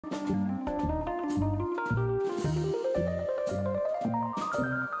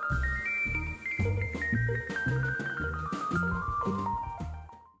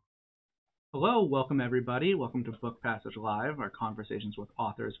Hello, welcome everybody. Welcome to Book Passage Live, our Conversations with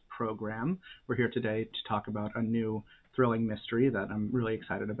Authors program. We're here today to talk about a new thrilling mystery that I'm really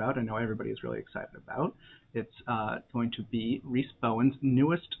excited about. I know everybody is really excited about. It's going to be Rhys Bowen's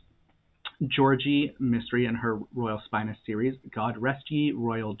newest Georgie mystery in her Royal Spyness series, God Rest Ye,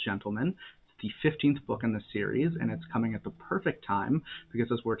 Royal Gentlemen. It's the 15th book in the series, and it's coming at the perfect time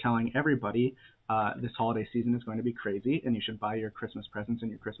because, as we're telling everybody, this holiday season is going to be crazy, and you should buy your Christmas presents and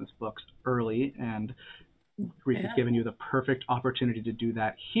your Christmas books early. And Rhys has given you the perfect opportunity to do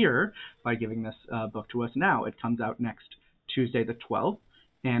that here by giving this book to us now. It comes out next Tuesday the 12th,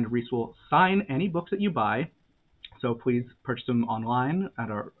 and Rhys will sign any books that you buy. So please purchase them online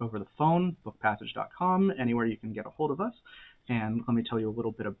over the phone, bookpassage.com, anywhere you can get a hold of us. And let me tell you a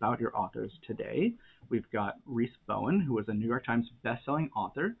little bit about your authors today. We've got Rhys Bowen, who is a New York Times bestselling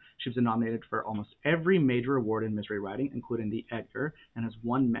author. She's been nominated for almost every major award in mystery writing, including the Edgar, and has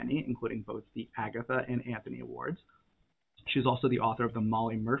won many, including both the Agatha and Anthony Awards. She's also the author of the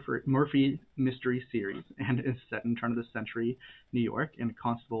Molly Murphy mystery series and is set in turn-of-the-century New York, and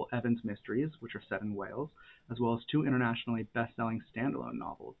Constable Evans mysteries, which are set in Wales, as well as two internationally best-selling standalone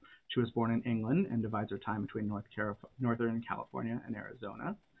novels. She was born in England and divides her time between Northern California and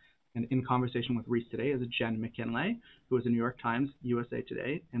Arizona. And in conversation with Rhys today is Jen McKinley, who is a New York Times, USA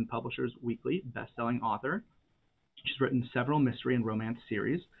Today, and Publishers Weekly best-selling author. She's written several mystery and romance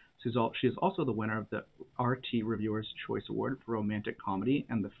series. She is also the winner of the RT Reviewer's Choice Award for Romantic Comedy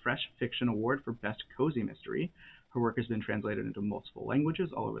and the Fresh Fiction Award for Best Cozy Mystery. Her work has been translated into multiple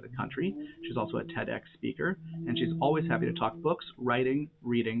languages all over the country. She's also a TEDx speaker, and she's always happy to talk books, writing,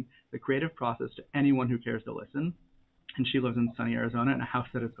 reading, the creative process to anyone who cares to listen. And she lives in sunny Arizona in a house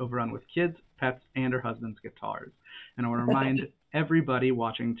that is overrun with kids, pets, and her husband's guitars. And I want to remind everybody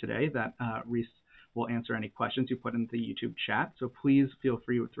watching today that Rhys will answer any questions you put in the YouTube chat. So please feel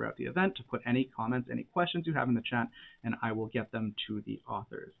free throughout the event to put any comments, any questions you have in the chat, and I will get them to the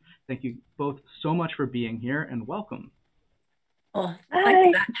authors. Thank you both so much for being here, and welcome. Oh,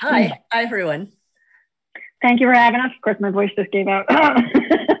 thank you. Hi, everyone. Thank you for having us. Of course, my voice just gave out.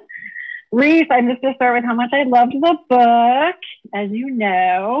 Rhys, I'm just going to start with how much I loved the book, as you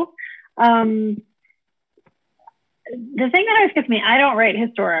know. The thing that always gets me, I don't write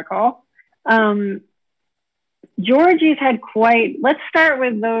historical. Georgie's had quite, let's start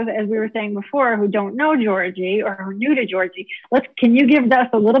with those, as we were saying before, who don't know Georgie or who are new to Georgie. Can you give us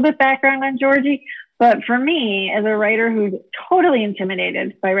a little bit background on Georgie? But for me, as a writer who's totally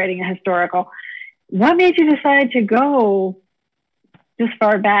intimidated by writing a historical, what made you decide to go this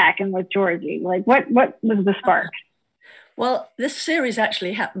far back and with Georgie? Like, what was the spark? Well, this series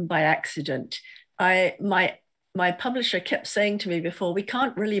actually happened by accident. My publisher kept saying to me before, we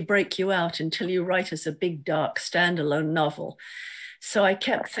can't really break you out until you write us a big, dark, standalone novel. So I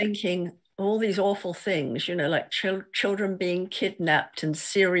kept thinking all these awful things, you know, like children being kidnapped and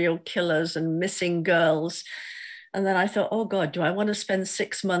serial killers and missing girls. And then I thought, oh God, do I want to spend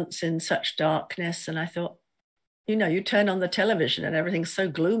 6 months in such darkness? And I thought, you know, you turn on the television and everything's so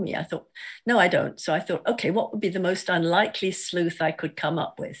gloomy. I thought, no, I don't. So I thought, okay, what would be the most unlikely sleuth I could come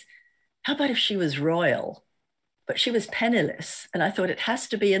up with? How about if she was royal? But she was penniless. And I thought it has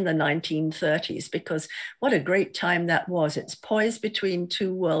to be in the 1930s because what a great time that was. It's poised between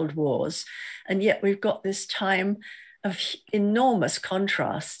two world wars. And yet we've got this time of enormous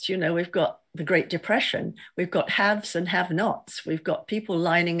contrasts. You know, we've got the Great Depression. We've got haves and have-nots. We've got people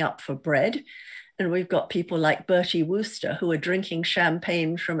lining up for bread. And we've got people like Bertie Wooster who are drinking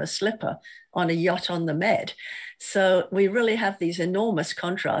champagne from a slipper on a yacht on the Med. So we really have these enormous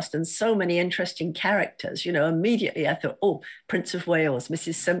contrasts and so many interesting characters. You know, immediately I thought, oh, Prince of Wales,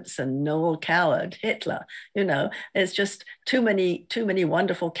 Mrs. Simpson, Noel Coward, Hitler. You know, there's just too many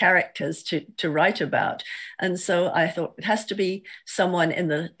wonderful characters to write about. And so I thought it has to be someone in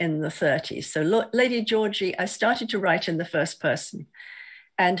the 30s. So Lady Georgie, I started to write in the first person.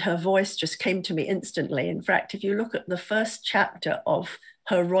 And her voice just came to me instantly. In fact, if you look at the first chapter of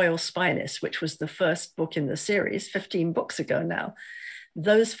her Royal Spyness, which was the first book in the series, 15 books ago now,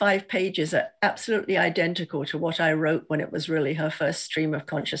 those 5 pages are absolutely identical to what I wrote when it was really her first stream of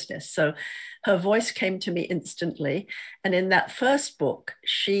consciousness. So her voice came to me instantly. And in that first book,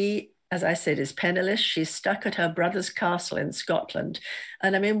 she, as I said, is penniless. She's stuck at her brother's castle in Scotland.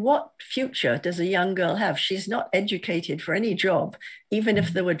 And I mean, what future does a young girl have? She's not educated for any job, even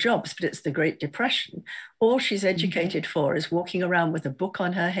if there were jobs, but it's the Great Depression. All she's educated for is walking around with a book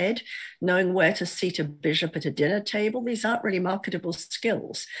on her head, knowing where to seat a bishop at a dinner table. These aren't really marketable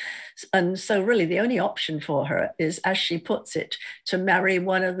skills. And so really the only option for her is, as she puts it, to marry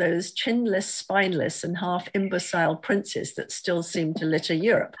one of those chinless, spineless, and half imbecile princes that still seem to litter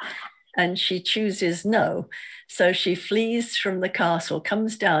Europe. and she chooses no. So she flees from the castle,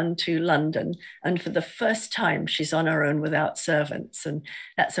 comes down to London, and for the first time, she's on her own without servants. And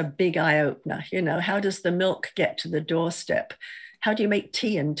that's a big eye opener. You know, how does the milk get to the doorstep? How do you make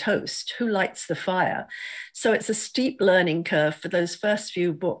tea and toast? Who lights the fire? So it's a steep learning curve for those first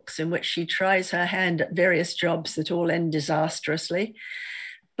few books in which she tries her hand at various jobs that all end disastrously.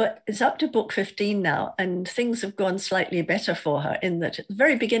 But it's up to book 15 now, and things have gone slightly better for her in that at the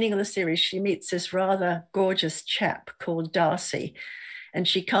very beginning of the series, she meets this rather gorgeous chap called Darcy, and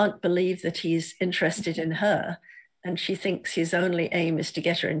she can't believe that he's interested in her. And she thinks his only aim is to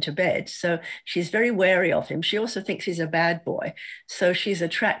get her into bed. So she's very wary of him. She also thinks he's a bad boy. So she's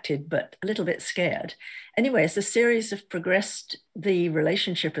attracted, but a little bit scared. Anyway, as the series have progressed, the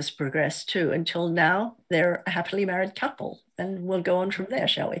relationship has progressed too, until now they're a happily married couple. And we'll go on from there,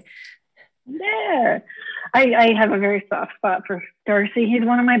 shall we? Yeah. I have a very soft spot for Darcy. He's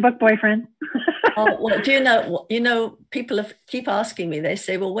one of my book boyfriends. Oh, well, do you know, people keep asking me, they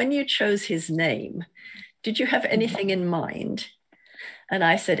say, well, when you chose his name, did you have anything in mind? And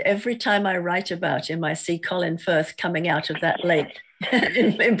I said, every time I write about him, I see Colin Firth coming out of that lake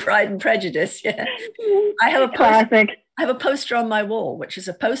in Pride and Prejudice. Yeah. I have a poster on my wall, which is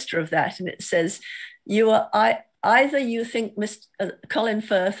a poster of that. And it says, either you think Colin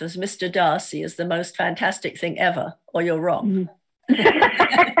Firth as Mr. Darcy is the most fantastic thing ever, or you're wrong.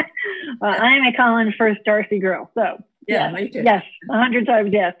 Well, I'm a Colin Firth Darcy girl. So yeah, me too. Yes, 100 times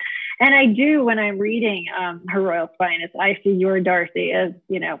yes. And I do, when I'm reading her Royal Spyness, I see your Darcy as,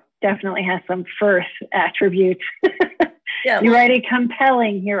 you know, definitely has some Firth attributes. Yeah, you write a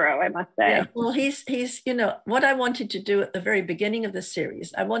compelling hero, I must say. Yeah, well, he's, you know, what I wanted to do at the very beginning of the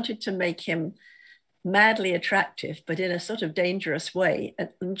series, I wanted to make him madly attractive, but in a sort of dangerous way.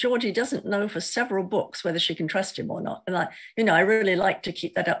 And Georgie doesn't know for several books whether she can trust him or not. And I really like to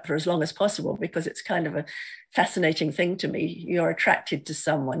keep that up for as long as possible, because it's kind of a fascinating thing to me. You're attracted to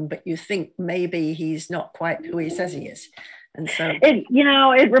someone, but you think maybe he's not quite who he says he is. And so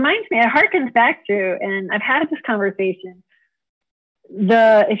it reminds me, it harkens back to, and I've had this conversation.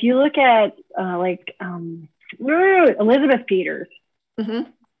 If you look at Elizabeth Peters,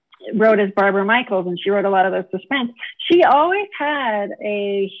 wrote as Barbara Michaels, and she wrote a lot of those suspense. She always had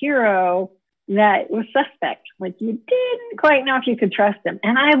a hero that was suspect. Like, you didn't quite know if you could trust him.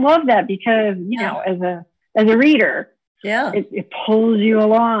 And I love that because, you know, as a reader, it pulls you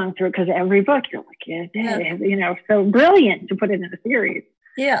along through, because every book you're like, you know, so brilliant to put it in a series.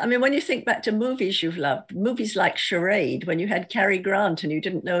 Yeah, I mean, when you think back to movies you've loved, movies like Charade, when you had Cary Grant and you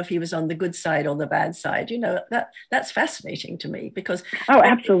didn't know if he was on the good side or the bad side, you know, that's fascinating to me, because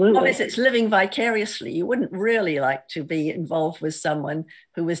absolutely, it's living vicariously. You wouldn't really like to be involved with someone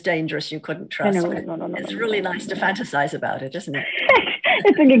who was dangerous, you couldn't trust. It's really nice to fantasize about it, isn't it?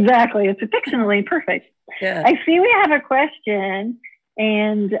 It's fictionally perfect. Yeah. I see we have a question,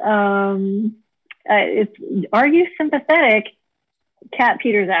 and are you sympathetic? Kat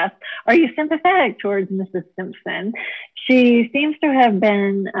Peters asked, are you sympathetic towards Mrs. Simpson? She seems to have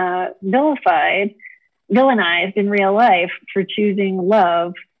been villainized in real life for choosing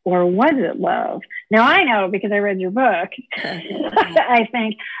love, or was it love? Now, I know because I read your book, I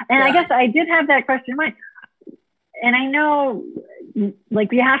think, and I guess I did have that question in mind. And I know,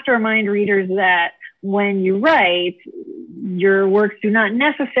 like, we have to remind readers that when you write, your works do not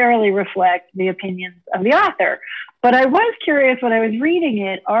necessarily reflect the opinions of the author. But I was curious when I was reading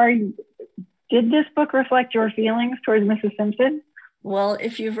it, did this book reflect your feelings towards Mrs. Simpson? Well,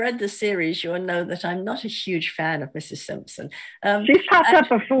 if you've read the series, you'll know that I'm not a huge fan of Mrs. Simpson. She's popped up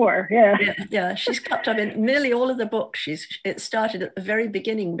before, yeah. She's popped up in nearly all of the books. It started at the very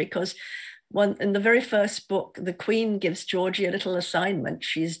beginning, because in the very first book, the Queen gives Georgie a little assignment.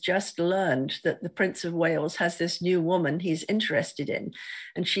 She's just learned that the Prince of Wales has this new woman he's interested in,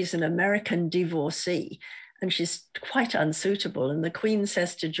 and she's an American divorcee, and she's quite unsuitable. And the Queen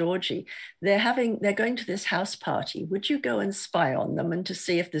says to Georgie, they're going to this house party. Would you go and spy on them and to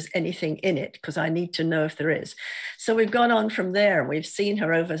see if there's anything in it? Because I need to know if there is. So we've gone on from there, and we've seen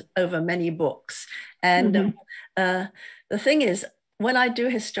her over many books. And the thing is, when I do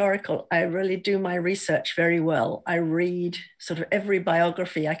historical, I really do my research very well. I read sort of every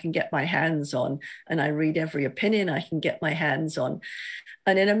biography I can get my hands on, and I read every opinion I can get my hands on.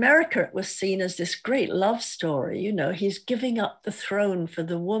 And in America, it was seen as this great love story. You know, he's giving up the throne for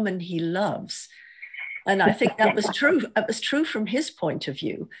the woman he loves. And I think that was true. It was true from his point of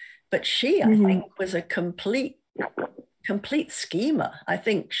view. But she, I think, was a complete complete schemer. I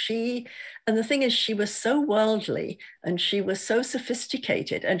think and the thing is, she was so worldly and she was so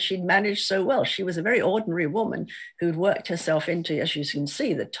sophisticated and she'd managed so well. She was a very ordinary woman who'd worked herself into, as you can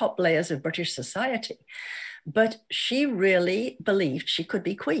see, the top layers of British society. But she really believed she could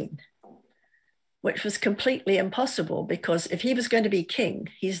be queen, which was completely impossible, because if he was going to be king,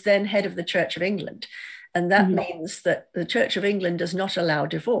 he's then head of the Church of England. And that means that the Church of England does not allow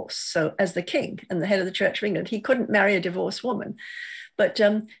divorce. So as the king and the head of the Church of England, he couldn't marry a divorced woman. But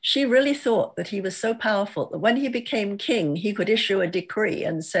she really thought that he was so powerful that when he became king, he could issue a decree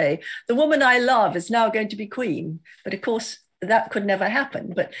and say, the woman I love is now going to be queen. But of course, that could never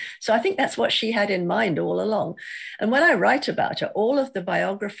happen. But so I think that's what she had in mind all along. And when I write about her, all of the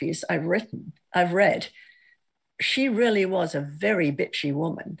biographies I've read, she really was a very bitchy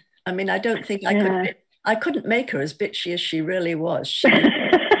woman. I mean, I don't think I couldn't make her as bitchy as she really was.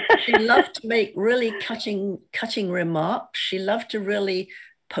 She loved to make really cutting remarks. She loved to really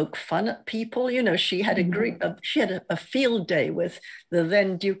poke fun at people. You know, she had a field day with the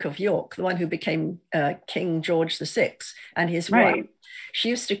then Duke of York, the one who became King George VI, and his wife. She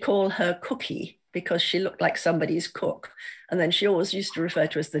used to call her Cookie because she looked like somebody's cook. And then she always used to refer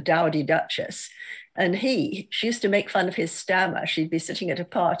to as the Dowdy Duchess. And she used to make fun of his stammer. She'd be sitting at a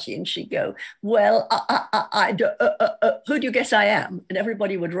party and she'd go, well, who do you guess I am? And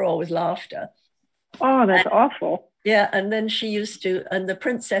everybody would roar with laughter. Oh, that's awful. Yeah, and then she used to, and the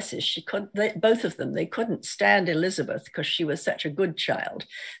princesses, both of them, they couldn't stand Elizabeth because she was such a good child.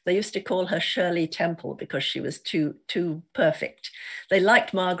 They used to call her Shirley Temple because she was too perfect. They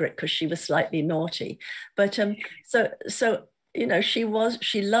liked Margaret because she was slightly naughty. But so you know, she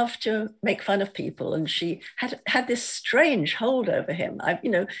loved to make fun of people, and she had this strange hold over him.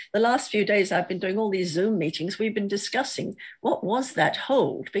 The last few days I've been doing all these Zoom meetings. We've been discussing what was that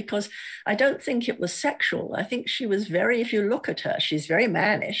hold, because I don't think it was sexual. I think she was if you look at her, she's very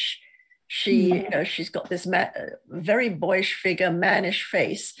mannish. She's got this very boyish figure, mannish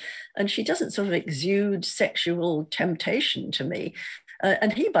face, and she doesn't sort of exude sexual temptation to me.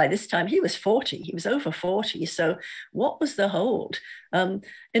 And by this time, he was 40. He was over 40. So what was the hold? In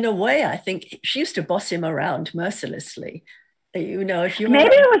a way, I think she used to boss him around mercilessly. You know, if you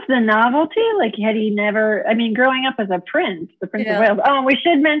maybe it was the novelty. Like, had he never? I mean, growing up as a prince, the Prince of Wales. Oh, we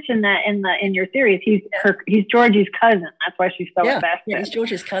should mention that in your series, he's Georgie's cousin. That's why she's so invested. Yeah, he's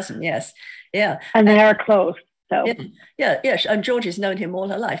Georgie's cousin. Yes, yeah, and they are close. So. Yeah. And Georgie's known him all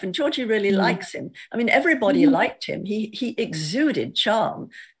her life, and Georgie really likes him. I mean, everybody liked him. He exuded charm.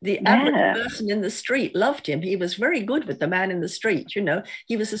 The average person in the street loved him. He was very good with the man in the street. You know,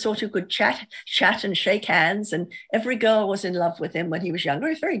 he was the sort who could chat and shake hands, and every girl was in love with him when he was younger.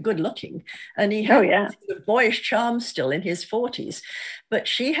 He was very good looking, and he had the boyish charm still in his 40s. But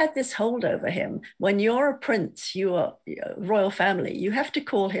she had this hold over him. When you're a prince, you are royal family, you have to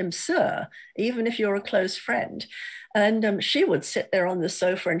call him sir, even if you're a close friend. And she would sit there on the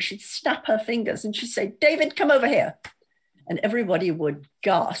sofa and she'd snap her fingers and she'd say, David, come over here. And everybody would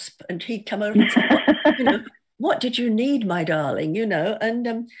gasp, and he'd come over and say, what did you need, my darling?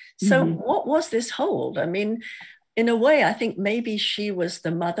 And so what was this hold? I mean, in a way, I think maybe she was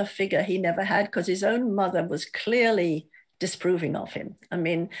the mother figure he never had, because his own mother was clearly disapproving of him. I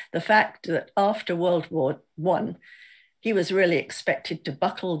mean, the fact that after World War I, he was really expected to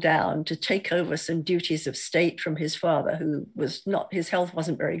buckle down, to take over some duties of state from his father, who his health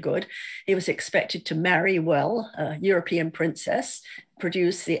wasn't very good. He was expected to marry well, a European princess,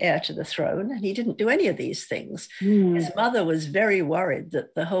 produce the heir to the throne, and he didn't do any of these things. His mother was very worried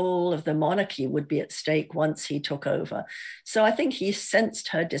that the whole of the monarchy would be at stake once he took over. So I think he sensed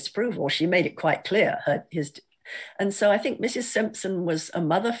her disapproval. She made it quite clear, and so I think Mrs. Simpson was a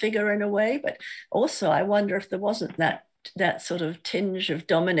mother figure in a way, but also I wonder if there wasn't that sort of tinge of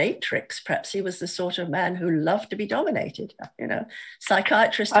dominatrix. Perhaps he was the sort of man who loved to be dominated.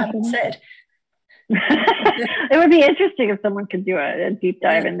 Psychiatrists haven't said. It would be interesting if someone could do a deep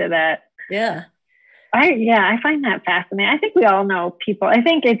dive into that. Yeah. I find that fascinating. I think we all know people. I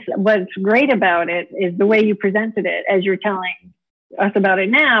think what's great about it is the way you presented it as you're telling us about it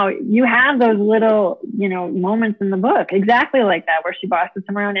now. You have those little, moments in the book exactly like that, where she bosses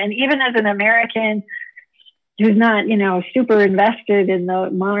him around. And even as an American who's not, super invested in the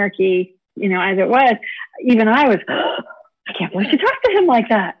monarchy, as it was, even I was, I can't believe she talked to him like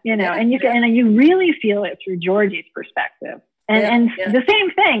that, and you really feel it through Georgie's perspective. And the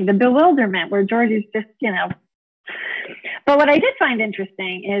same thing, the bewilderment where Georgie's just, But what I did find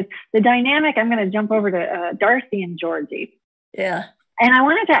interesting is the dynamic. I'm going to jump over to Darcy and Georgie. Yeah. And I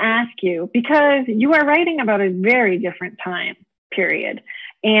wanted to ask you, because you are writing about a very different time period.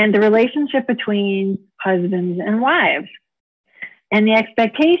 and the relationship between husbands and wives and the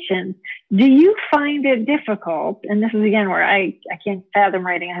expectations. Do you find it difficult? And this is again where I can't fathom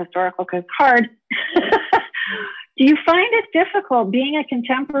writing a historical because it's hard. Do you find it difficult being a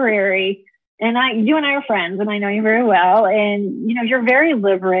contemporary? And you and I are friends, and I know you very well. And you're very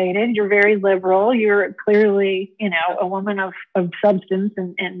liberated. You're very liberal. You're clearly, a woman of substance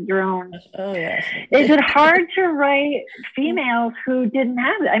and your own. Oh yes. Is it hard to write females who didn't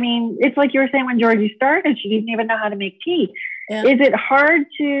have it? I mean, it's like you were saying when Georgie started, she didn't even know how to make tea. Yeah. Is it hard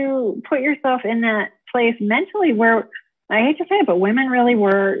to put yourself in that place mentally where, I hate to say it, but women really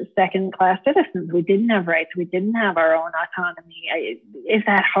were second-class citizens? We didn't have rights. We didn't have our own autonomy. Is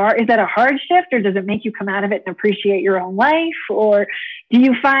that hard? Is that a hard shift, or does it make you come out of it and appreciate your own life? Or do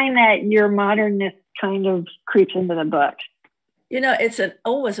you find that your modernness kind of creeps into the book? It's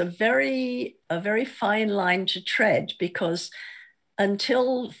always a very fine line to tread, because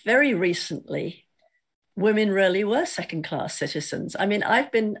until very recently, women really were second-class citizens. I mean,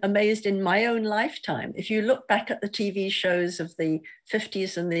 I've been amazed in my own lifetime. If you look back at the TV shows of the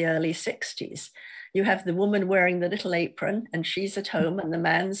 50s and the early 60s, you have the woman wearing the little apron and she's at home and the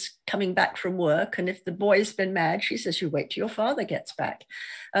man's coming back from work. And if the boy's been mad, she says, you wait till your father gets back.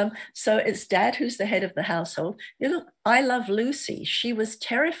 So it's dad who's the head of the household. I Love Lucy. She was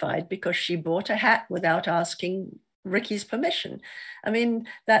terrified because she bought a hat without asking Ricky's permission. I mean,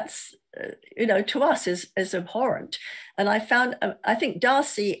 that's, to us is abhorrent. And I think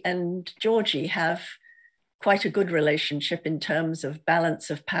Darcy and Georgie have quite a good relationship in terms of balance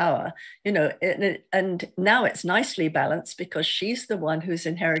of power, and now it's nicely balanced because she's the one who's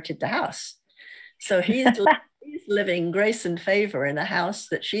inherited the house. So he's living grace and favor in a house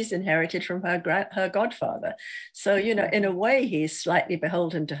that she's inherited from her godfather. So, in a way, he's slightly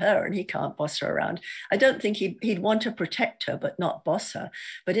beholden to her and he can't boss her around. I don't think he'd want to protect her, but not boss her.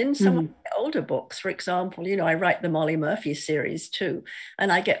 But in some of the older books, for example, I write the Molly Murphy series too.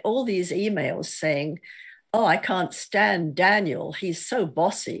 And I get all these emails saying, oh, I can't stand Daniel. He's so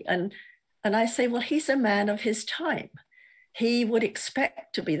bossy. And I say, well, he's a man of his time. He would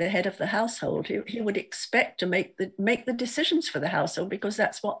expect to be the head of the household. He would expect to make the decisions for the household because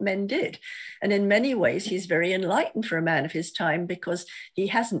that's what men did. And in many ways, he's very enlightened for a man of his time because he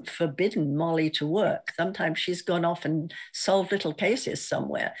hasn't forbidden Molly to work. Sometimes she's gone off and solved little cases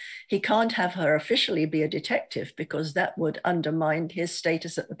somewhere. He can't have her officially be a detective because that would undermine his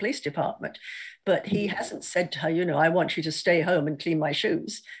status at the police department. But he hasn't said to her, I want you to stay home and clean my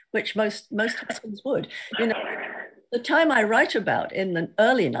shoes, which most husbands would. The time I write about in the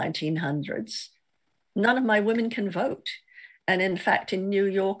early 1900s, none of my women can vote. And in fact, in New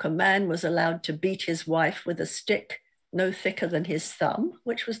York, a man was allowed to beat his wife with a stick no thicker than his thumb,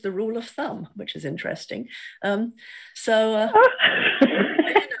 which was the rule of thumb, which is interesting. Horrifying.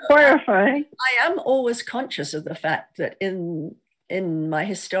 I am always conscious of the fact that in my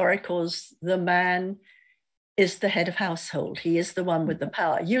historicals, the man is the head of household. He is the one with the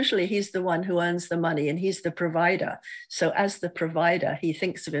power. Usually he's the one who earns the money and he's the provider. So as the provider, he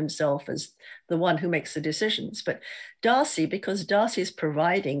thinks of himself as the one who makes the decisions. But Darcy, because Darcy's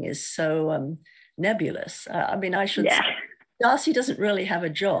providing is so nebulous. Say Darcy doesn't really have a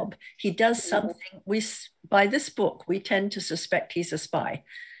job. He does something. By this book, we tend to suspect he's a spy.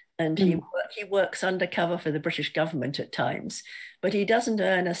 And he works undercover for the British government at times, but he doesn't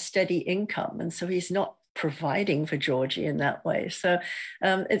earn a steady income. And so he's not providing for Georgie in that way. So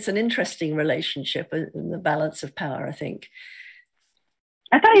it's an interesting relationship in the balance of power, I think.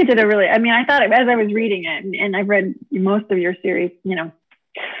 I thought you did I thought as I was reading it, and I've read most of your series,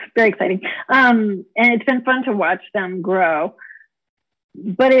 very exciting. And it's been fun to watch them grow.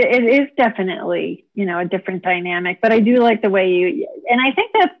 But it is definitely, a different dynamic. But I do like the way and I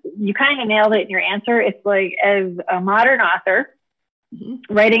think that you kind of nailed it in your answer. It's like, as a modern author,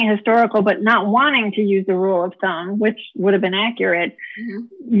 writing a historical, but not wanting to use the rule of thumb, which would have been accurate,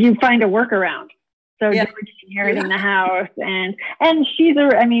 you find a workaround. So Georgie's inheriting the house, and she's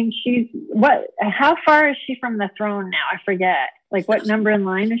how far is she from the throne now? I forget. Like, what number in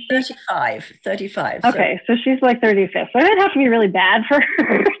line is she? 35. Okay, so she's like 35th. So it'd have to be really bad for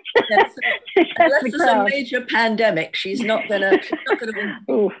her. Unless there's a major pandemic, she's not gonna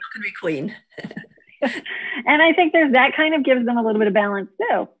be queen. And I think that kind of gives them a little bit of balance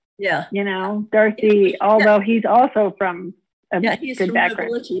too. Yeah. Darcy, although he's also from he's good from background.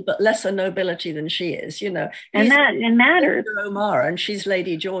 Nobility, but lesser nobility than she is, And that matters. Omar, and she's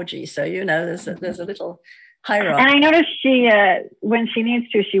Lady Georgie. So, there's a little hierarchy. And I noticed she, when she needs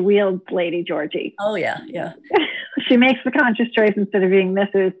to, she wields Lady Georgie. Oh, yeah. She makes the conscious choice instead of being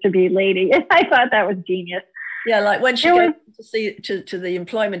Mrs. to be Lady. I thought that was genius. Yeah, like when she goes to the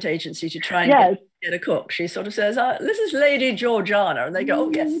employment agency to try and get a cook. She sort of says, this is Lady Georgiana. And they go,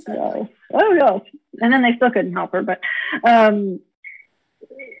 oh, yes. Oh, yes. And then they still couldn't help her. But the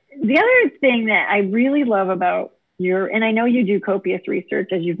other thing that I really love about and I know you do copious research,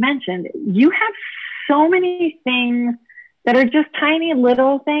 as you've mentioned, you have so many things that are just tiny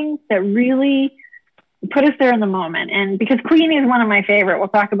little things that really put us there in the moment. And because Queenie is one of my favorite, we'll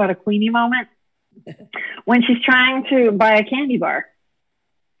talk about a Queenie moment. When she's trying to buy a candy bar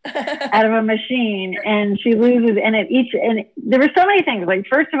out of a machine and she loses, and there were so many things. Like,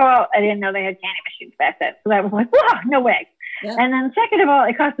 first of all, I didn't know they had candy machines back then. So that was like, whoa, no way. Yeah. And then second of all,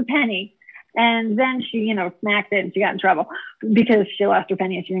 it cost a penny. And then she, smacked it and she got in trouble because she lost her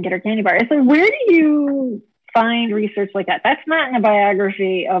penny and she didn't get her candy bar. So where do you find research like that? That's not in a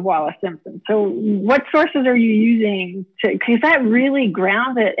biography of Wallace Simpson. So what sources are you using because that really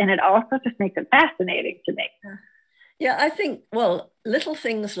grounds it, and it also just makes it fascinating to me. Yeah, I think, little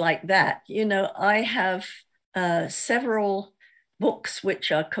things like that. I have several books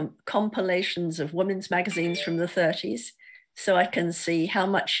which are compilations of women's magazines from the 30s. So I can see how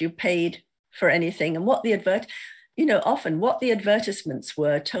much you paid for anything and what the often what the advertisements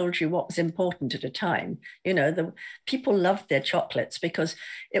were told you what was important at a time. The people loved their chocolates because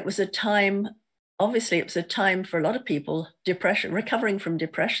it was a time, obviously it was a time for a lot of people, recovering from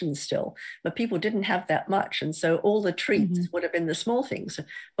depression still, but people didn't have that much. And so all the treats would have been the small things. A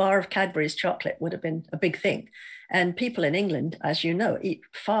bar of Cadbury's chocolate would have been a big thing. And people in England, as you know, eat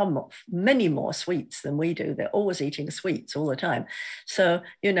many more sweets than we do. They're always eating sweets all the time. So,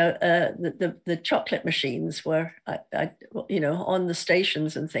 the chocolate machines were, on the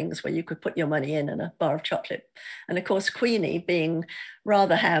stations and things where you could put your money in and a bar of chocolate. And of course, Queenie, being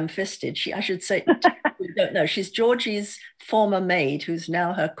rather ham-fisted, we don't know, she's Georgie's former maid, who's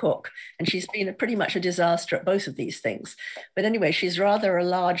now her cook. And she's been pretty much a disaster at both of these things. But anyway, she's rather a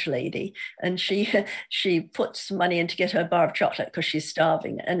large lady, and she puts money in to get her bar of chocolate because she's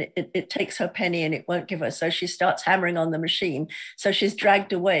starving, and it takes her penny and it won't give her. So she starts hammering on the machine. So she's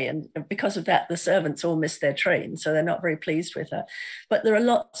dragged away. And because of that, the servants all miss their train. So they're not very pleased with her. But there are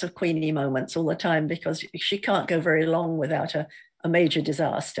lots of Queenie moments all the time because she can't go very long without a major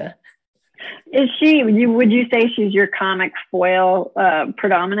disaster. Is would you say she's your comic foil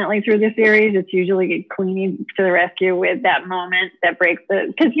predominantly through the series? It's usually Queenie to the rescue with that moment that breaks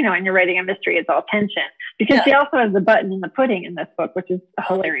because, when you're writing a mystery, it's all tension. Because she also has the button in the pudding in this book, which is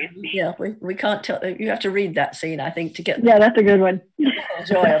hilarious. Yeah, we can't tell. You have to read that scene, I think, to get. Yeah, that's a good one.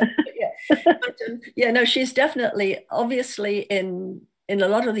 Joy of it. But, she's definitely, obviously, in a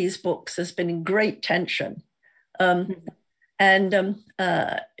lot of these books, there's been great tension. And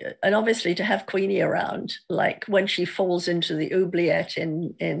obviously to have Queenie around, like when she falls into the oubliette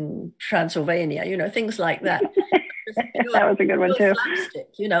in Transylvania, things like that. That was a good one too. Slapstick,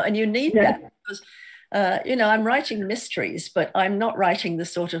 and you need that because, I'm writing mysteries, but I'm not writing the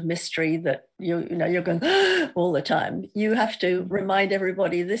sort of mystery that you're going all the time. You have to remind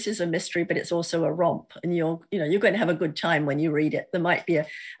everybody this is a mystery, but it's also a romp, and you're going to have a good time when you read it. There might be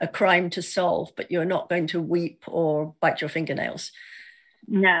a crime to solve, but you're not going to weep or bite your fingernails.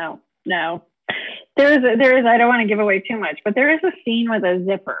 No. There is. I don't want to give away too much, but there is a scene with a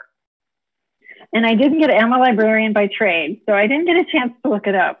zipper, and I didn't get. I'm a librarian by trade, so I didn't get a chance to look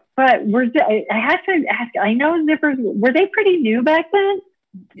it up. But I had to ask. I know zippers. Were they pretty new back then?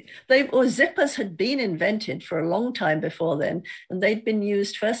 Zippers had been invented for a long time before then, and they'd been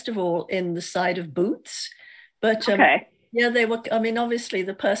used first of all in the side of boots. But they were. I mean, obviously,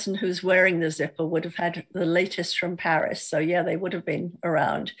 the person who's wearing the zipper would have had the latest from Paris. So they would have been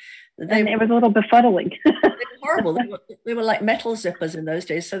around. It was a little befuddling. They were horrible. They were like metal zippers in those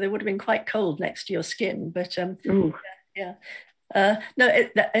days, so they would have been quite cold next to your skin. But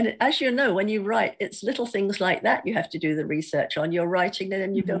and as you know, when you write, it's little things like that you have to do the research on. You're writing, and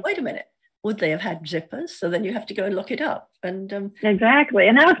then you go, wait a minute, would they have had zippers? So then you have to go and look it up. And exactly,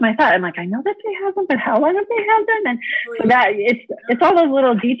 and that was my thought. I'm like, I know that they have them, but how long have they had them? And so that it's all those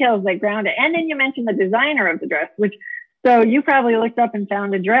little details that ground it. And then you mentioned the designer of the dress, so you probably looked up and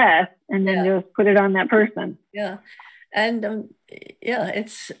found a dress, and then just put it on that person. Yeah. And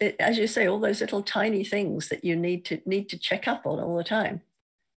it's as you say, all those little tiny things that you need to check up on all the time.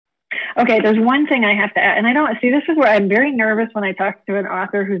 Okay, there's one thing I have to add, and I don't see. This is where I'm very nervous when I talk to an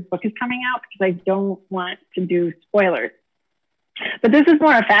author whose book is coming out because I don't want to do spoilers. But this is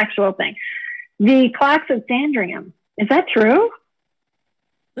more a factual thing. The clocks at Sandringham, is that true?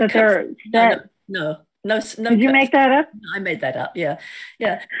 No. No, Did you make that up? I made that up. Yeah,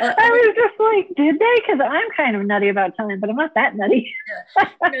 yeah. I was just like, did they? Because I'm kind of nutty about time, but I'm not that nutty.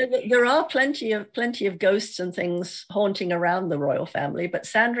 There are plenty of ghosts and things haunting around the royal family, but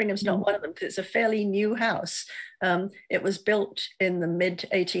Sandringham's not one of them because it's a fairly new house. It was built in the mid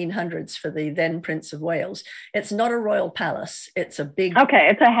 1800s for the then Prince of Wales. It's not a royal palace. It's a big. Okay,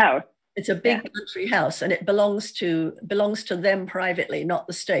 it's a house. It's a big country house, and it belongs to them privately, not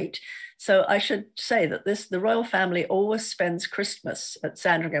the state. So I should say that the royal family always spends Christmas at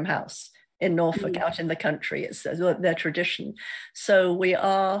Sandringham House in Norfolk, out in the country. It's their tradition. So we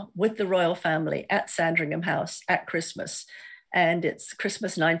are with the royal family at Sandringham House at Christmas, and it's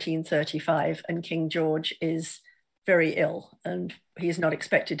Christmas 1935, and King George is very ill, and he's not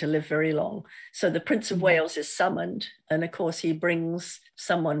expected to live very long. So the Prince of Wales is summoned, and of course he brings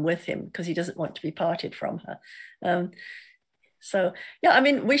someone with him because he doesn't want to be parted from her. So yeah, I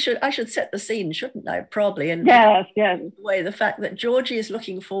mean, I should set the scene, shouldn't I? Probably. And yes. The fact that Georgie is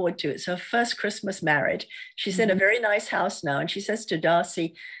looking forward to it's her first Christmas married. She's in a very nice house now, and she says to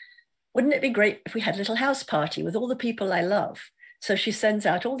Darcy, "Wouldn't it be great if we had a little house party with all the people I love?" So she sends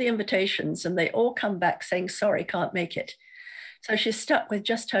out all the invitations, and they all come back saying, "Sorry, can't make it." So she's stuck with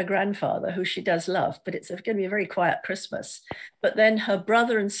just her grandfather, who she does love, but it's going to be a very quiet Christmas. But then her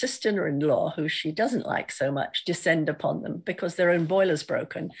brother and sister-in-law, who she doesn't like so much, descend upon them because their own boiler's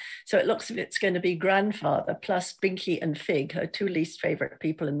broken. So it looks as if it's going to be grandfather plus Binky and Fig, her two least favorite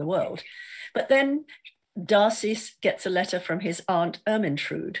people in the world. But then Darcy gets a letter from his aunt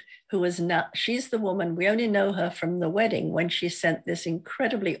Ermintrude, who is now, she's the woman, we only know her from the wedding when she sent this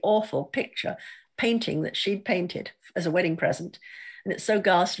incredibly awful painting that she'd painted as a wedding present. And it's so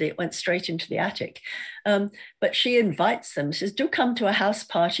ghastly, it went straight into the attic. But she invites them, says, "Do come to a house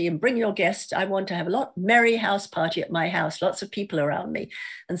party and bring your guests. I want to have a merry house party at my house, lots of people around me."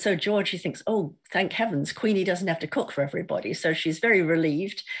 And so Georgie thinks, oh, thank heavens, Queenie doesn't have to cook for everybody. So she's very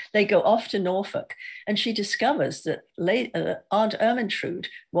relieved. They go off to Norfolk, and she discovers that Aunt Ermintrude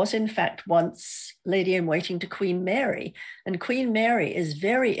was in fact once lady in waiting to Queen Mary. And Queen Mary is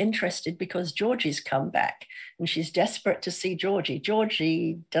very interested because Georgie's come back, and she's desperate to see Georgie.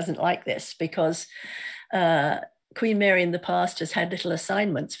 Georgie doesn't like this because Queen Mary in the past has had little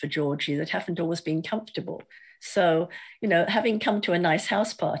assignments for Georgie that haven't always been comfortable. So, having come to a nice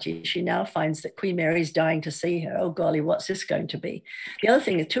house party, she now finds that Queen Mary's dying to see her. Oh, golly, what's this going to be? The other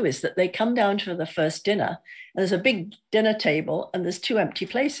thing, too, is that they come down for the first dinner, and there's a big dinner table, and there's 2 empty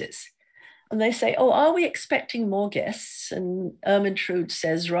places. And they say, "Oh, are we expecting more guests?" And Ermintrude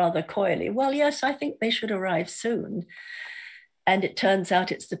says rather coyly, "Well, yes, I think they should arrive soon." And it turns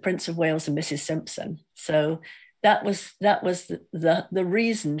out it's the Prince of Wales and Mrs. Simpson. So that was the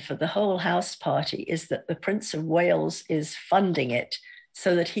reason for the whole house party, is that the Prince of Wales is funding it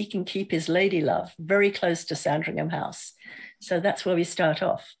so that he can keep his lady love very close to Sandringham House. So that's where we start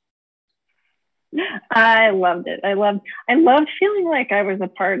off. I loved it. I loved feeling like I was a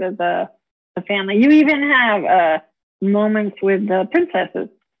part of the family. You even have moments with the princesses,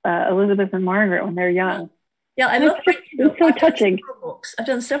 Elizabeth and Margaret, when they're young. Yeah, I love it. It's so touching. I've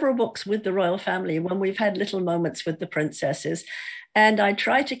done several books with the royal family when we've had little moments with the princesses, and I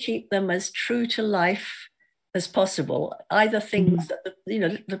try to keep them as true to life as possible. Either things that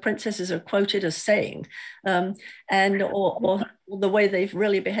the princesses are quoted as saying, or the way they've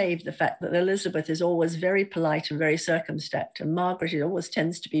really behaved. The fact that Elizabeth is always very polite and very circumspect, and Margaret always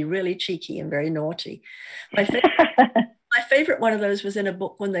tends to be really cheeky and very naughty. My favorite one of those was in a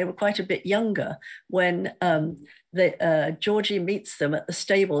book when they were quite a bit younger, when Georgie meets them at the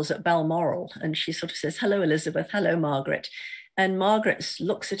stables at Balmoral, and she sort of says, "Hello, Elizabeth. Hello, Margaret." And Margaret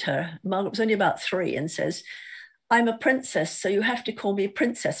looks at her. Margaret was only about 3 and says, "I'm a princess, so you have to call me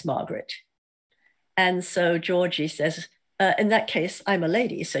Princess Margaret." And so Georgie says, "In that case, I'm a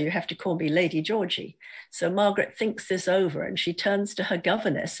lady, so you have to call me Lady Georgie." So Margaret thinks this over, and she turns to her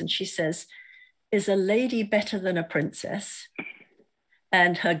governess and she says, "Is a lady better than a princess?"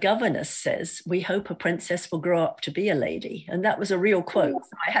 And her governess says, "We hope a princess will grow up to be a lady." And that was a real quote.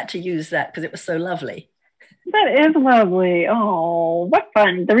 So I had to use that because it was so lovely. That is lovely. Oh, what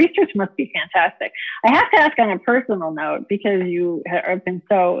fun. The research must be fantastic. I have to ask on a personal note, because you have been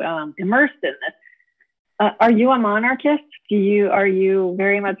so immersed in this. Are you a monarchist? Are you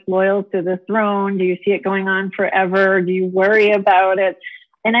very much loyal to the throne? Do you see it going on forever? Do you worry about it?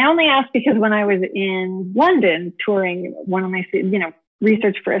 And I only ask because when I was in London touring one of my,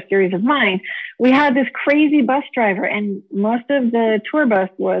 research for a series of mine, we had this crazy bus driver, and most of the tour bus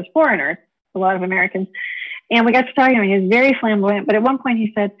was foreigners, a lot of Americans. And we got to talking to him. He was very flamboyant, but at one point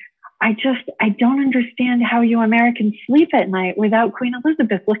he said, I don't understand how you Americans sleep at night without Queen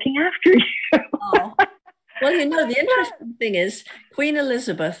Elizabeth looking after you. Oh. Well, you know, the interesting thing is Queen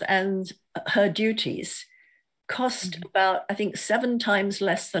Elizabeth and her duties cost about, I think, 7 times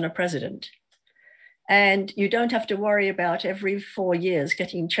less than a president. And you don't have to worry about every 4 years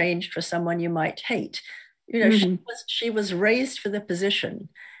getting changed for someone you might hate. You know, she was raised for the position.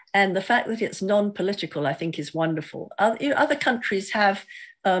 And the fact that it's non-political, I think, is wonderful. Other countries have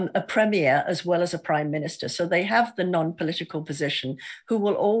a premier as well as a prime minister. So they have the non-political position who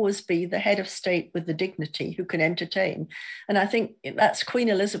will always be the head of state with the dignity, who can entertain. And I think that's Queen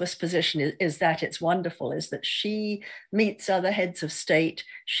Elizabeth's position, is that it's wonderful, is that she meets other heads of state.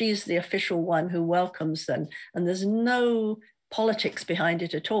 She's the official one who welcomes them. And there's no politics behind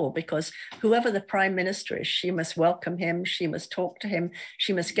it at all, because whoever the prime minister is, she must welcome him, she must talk to him,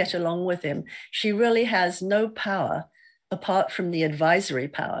 she must get along with him. She really has no power apart from the advisory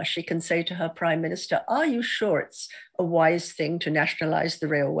power. She can say to her prime minister, are you sure it's a wise thing to nationalize the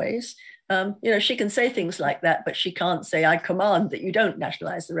railways? You know, she can say things like that, but she can't say, I command that you don't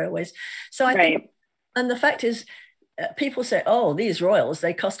nationalize the railways. So I think, and the fact is, people say, oh, these royals,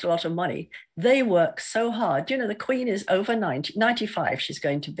 they cost a lot of money. They work so hard. You know, the Queen is over 95 she's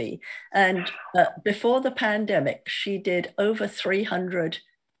going to be. And before the pandemic, she did over 300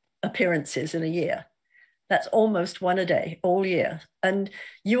 appearances in a year. That's almost one a day, all year. And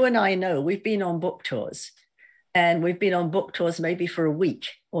you and I know we've been on book tours, and we've been on book tours maybe for a week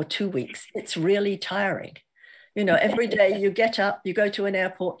or 2 weeks. It's really tiring. You know, every day you get up, you go to an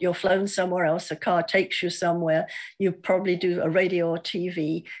airport, you're flown somewhere else, a car takes you somewhere, you probably do a radio or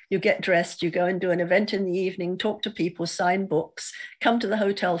TV, you get dressed, you go and do an event in the evening, talk to people, sign books, come to the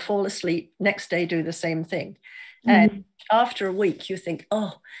hotel, fall asleep, next day do the same thing. And after a week, you think,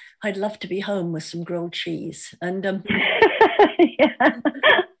 oh, I'd love to be home with some grilled cheese. And yeah,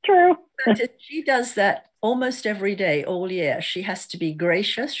 true. She does that almost every day, all year. She has to be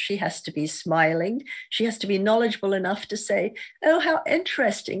gracious. She has to be smiling. She has to be knowledgeable enough to say, oh, how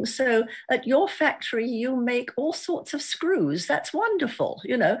interesting. So at your factory, you make all sorts of screws. That's wonderful,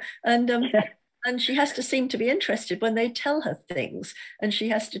 you know. And she has to seem to be interested when they tell her things. And she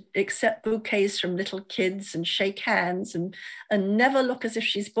has to accept bouquets from little kids and shake hands and never look as if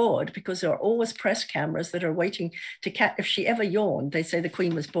she's bored, because there are always press cameras that are waiting to catch. If she ever yawned, they say the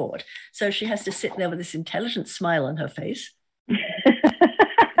Queen was bored. So she has to sit there with this intelligent smile on her face. You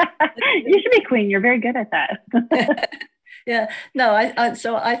should be Queen. You're very good at that. Yeah, no,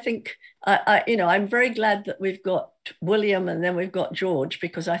 so I think, you know, I'm very glad that we've got William and then we've got George,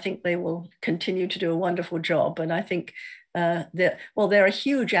 because I think they will continue to do a wonderful job. And I think they're a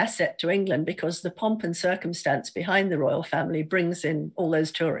huge asset to England, because the pomp and circumstance behind the royal family brings in all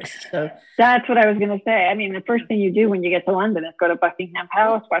those tourists. So that's what I was going to say. I mean, the first thing you do when you get to London is go to Buckingham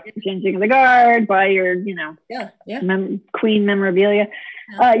Palace, watch the changing of the guard, buy your, you know, Queen memorabilia.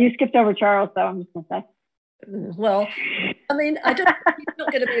 You skipped over Charles, though, I'm just going to say. Well, I mean, he's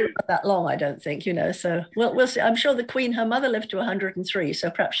not going to be around that long, I don't think, you know, so we'll see. I'm sure the Queen, her mother lived to 103,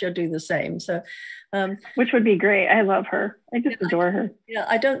 so perhaps she'll do the same. So, which would be great. I love her. I just adore her. Yeah,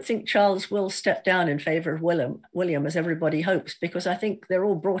 I don't think Charles will step down in favor of William, as everybody hopes, because I think they're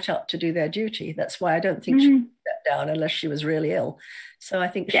all brought up to do their duty. That's why I don't think she would step down unless she was really ill. So I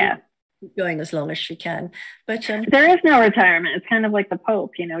think she'll keep going as long as she can. But there is no retirement. It's kind of like the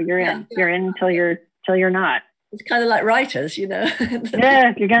Pope, you know, you're in until you're not. It's kind of like writers, you know.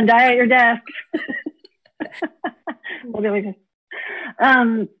 Yeah, you're going to die at your desk.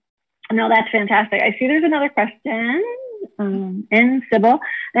 No, that's fantastic. I see there's another question in Sybil.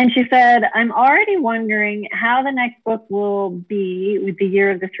 And she said, I'm already wondering how the next book will be with the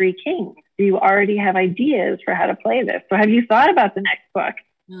Year of the Three Kings. Do you already have ideas for how to play this? So have you thought about the next book?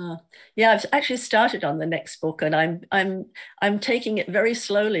 Yeah, I've actually started on the next book, and I'm taking it very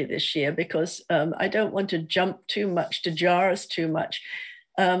slowly this year, because I don't want to jump too much, to jar us too much.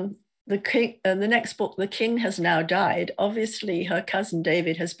 The king, the next book, the king has now died. Obviously, her cousin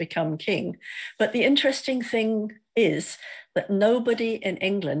David has become king, but the interesting thing is that nobody in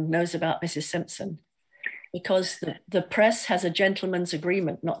England knows about Mrs. Simpson, because the press has a gentleman's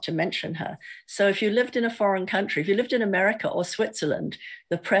agreement not to mention her. So if you lived in a foreign country, if you lived in America or Switzerland,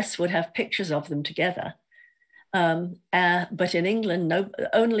 the press would have pictures of them together. But in England, no,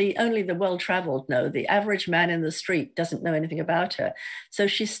 only the well-traveled know. The average man in the street doesn't know anything about her. So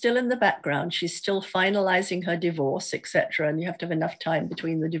she's still in the background. She's still finalizing her divorce, etc. And you have to have enough time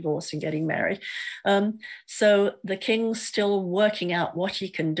between the divorce and getting married. So the king's still working out what he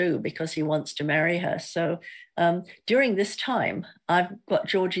can do because he wants to marry her. So during this time, I've got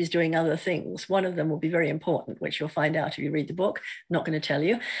Georgie's doing other things. One of them will be very important, which you'll find out if you read the book. I'm not going to tell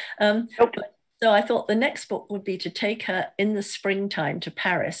you. Nope. So I thought the next book would be to take her in the springtime to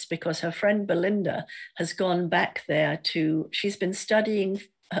Paris, because her friend Belinda has gone back there she's been studying,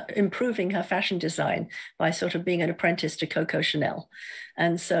 improving her fashion design by sort of being an apprentice to Coco Chanel.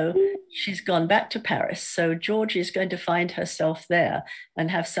 And so she's gone back to Paris. So Georgie is going to find herself there and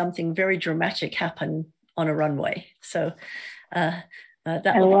have something very dramatic happen on a runway. So that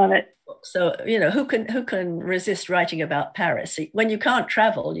I love it. So, who can resist writing about Paris? When you can't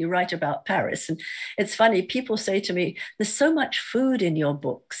travel, you write about Paris. And it's funny, people say to me, there's so much food in your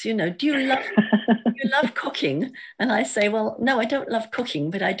books. Do you love cooking? And I say, well, no, I don't love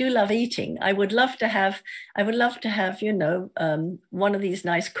cooking, but I do love eating. I would love to have, one of these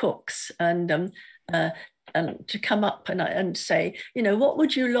nice cooks and to come up and say, what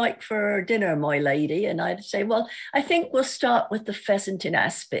would you like for dinner, my lady? And I'd say, well, I think we'll start with the pheasant in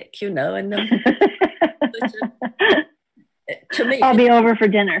aspic, and to me, I'll be over for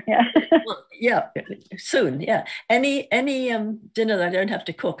dinner. Yeah. Well, yeah, soon. Yeah. Any dinner that I don't have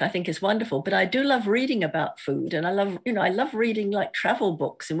to cook, I think is wonderful. But I do love reading about food, and I love reading like travel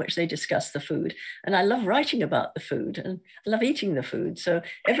books in which they discuss the food, and I love writing about the food, and I love eating the food. So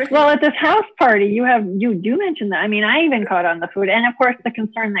everything. Well, at this house party, you do mention that. I mean, I even caught on the food, and of course the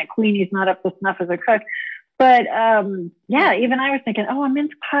concern that Queenie's not up to snuff as a cook. But yeah, even I was thinking, a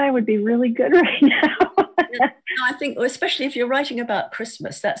mince pie would be really good right now. I think, especially if you're writing about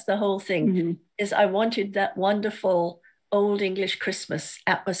Christmas, that's the whole thing. Mm-hmm. Is I wanted that wonderful old English Christmas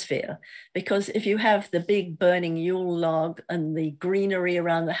atmosphere, because if you have the big burning Yule log and the greenery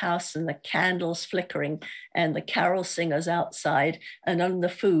around the house and the candles flickering and the carol singers outside, and on the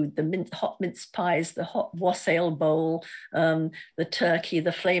food, the hot mince pies, the hot wassail bowl, the turkey,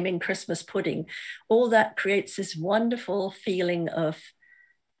 the flaming Christmas pudding, all that creates this wonderful feeling of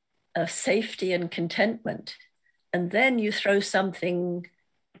safety and contentment. And then you throw something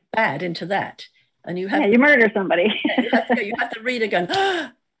bad into that, and you have you murder somebody. you have the reader going,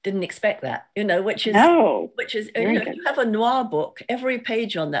 didn't expect that, which is you have a noir book, every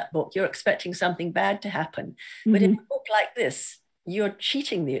page on that book, you're expecting something bad to happen. Mm-hmm. But in a book like this, you're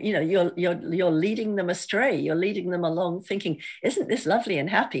cheating you're leading them astray. You're leading them along thinking, isn't this lovely and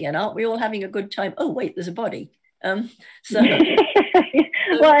happy? And aren't we all having a good time? Oh, wait, there's a body. Well,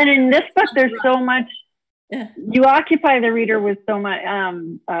 and in this book, there's so much. Yeah. You occupy the reader with so much.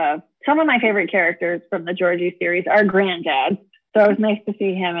 Some of my favorite characters from the Georgie series are granddad. So it was nice to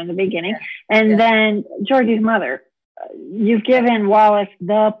see him in the beginning. And then Georgie's mother. You've given Wallace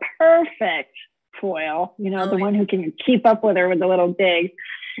the perfect foil, the one who can keep up with her with the little digs.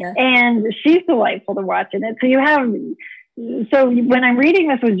 Yeah. And she's delightful to watch in it. So when I'm reading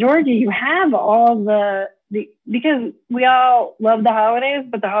this with Georgie, you have all because we all love the holidays,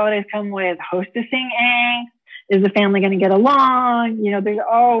 but the holidays come with hostessing angst. Is the family going to get along? There's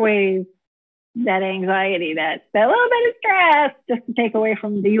always that anxiety, that little bit of stress, just to take away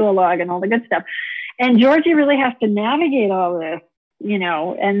from the Yule log and all the good stuff. And Georgie really has to navigate all this,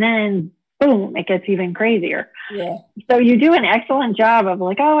 and then boom, it gets even crazier. Yeah. So you do an excellent job of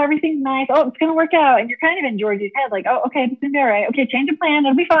like, everything's nice. Oh, it's going to work out. And you're kind of in Georgie's head, like, oh, okay, it's going to be all right. Okay, change of plan.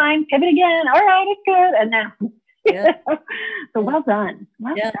 It'll be fine. Pivot again. All right, it's good. And then, so well done.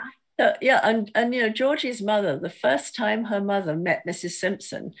 Well done. And Georgie's mother, the first time her mother met Mrs.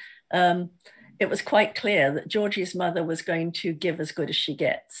 Simpson, it was quite clear that Georgie's mother was going to give as good as she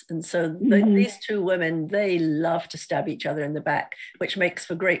gets. And so these two women, they love to stab each other in the back, which makes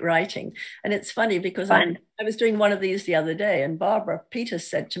for great writing. And it's funny because I was doing one of these the other day, and Barbara Peters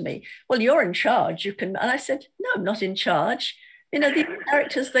said to me, well, you're in charge. You can. And I said, no, I'm not in charge. These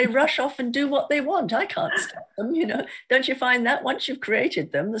characters, they rush off and do what they want. I can't stop them, Don't you find that once you've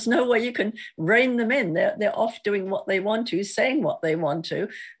created them, there's no way you can rein them in. They're off doing what they want to, saying what they want to.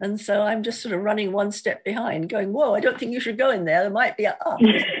 And so I'm just sort of running one step behind, going, whoa, I don't think you should go in there. There might be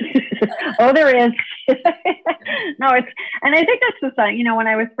Oh, there is. No, and I think that's the sign, when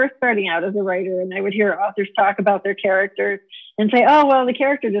I was first starting out as a writer and I would hear authors talk about their characters and say, oh, well, the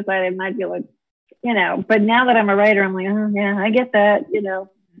character decided, and I'd be like, but now that I'm a writer, I'm like, oh, yeah, I get that,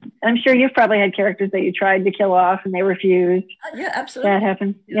 I'm sure you've probably had characters that you tried to kill off and they refused. Yeah, absolutely. That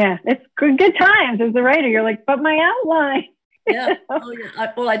happened. Yeah. It's good times as a writer. You're like, but my outline. Yeah. Oh,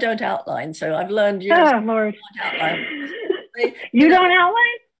 yeah. Well, I don't outline, so I've learned Oh, Lord. not outline. They, You don't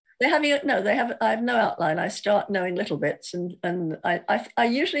outline? they have no. They have. I have no outline. I start knowing little bits, and I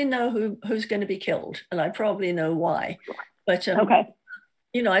usually know who's going to be killed, and I probably know why. But Okay.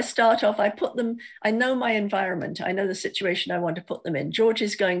 I start off. I put them. I know my environment. I know the situation I want to put them in.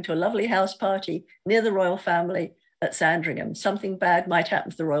 Georgie's going to a lovely house party near the royal family at Sandringham. Something bad might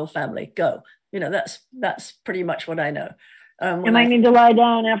happen to the royal family. Go. That's pretty much what I know. You might need to lie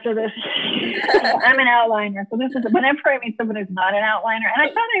down after this. I'm an outliner, so this is whenever I meet someone who's not an outliner,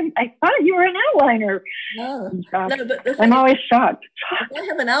 and I thought you were an outliner. No, but I'm always shocked. If I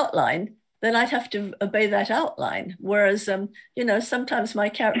have an outline, then I'd have to obey that outline. Whereas, sometimes my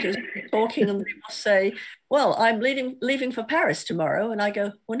characters are talking and they will say, "Well, I'm leaving for Paris tomorrow," and I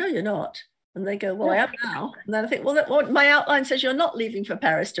go, "Well, no, you're not." And they go, "Well, I am now." And then I think, "Well, my outline says you're not leaving for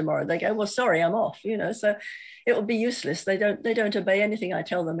Paris tomorrow." They go, "Well, sorry, I'm off." So it would be useless. They don't obey anything I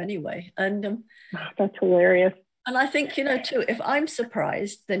tell them anyway. And that's hilarious. And I think, too, if I'm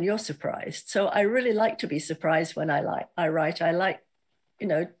surprised, then you're surprised. So I really like to be surprised when I write. I like,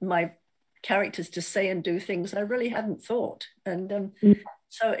 my characters to say and do things I really hadn't thought. And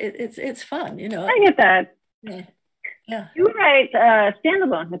so it's fun, I get that. Yeah. Yeah. You write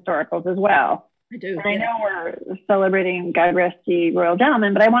standalone historicals as well. I do. And I know we're celebrating God Rest Ye Royal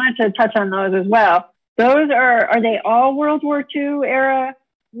Gentlemen, but I wanted to touch on those as well. Those are they all World War II era?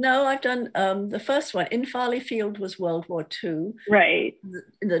 No, I've done the first one. In Farley Field was World War II. Right.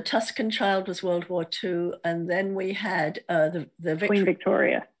 The Tuscan Child was World War II. And then we had the Queen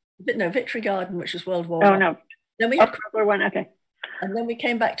Victoria. No, Victory Garden, which was World War I. Oh, no. Then we had World War I, okay. And then we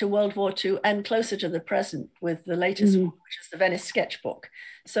came back to World War II and closer to the present with the latest one, which is the Venice Sketchbook.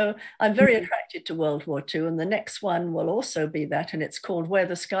 So I'm very attracted to World War II. And the next one will also be that. And it's called Where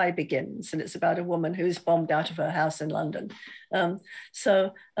the Sky Begins. And it's about a woman who's bombed out of her house in London.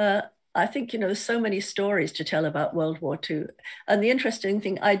 I think, there's so many stories to tell about World War II. And the interesting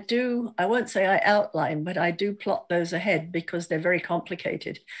thing, I won't say I outline, but I do plot those ahead because they're very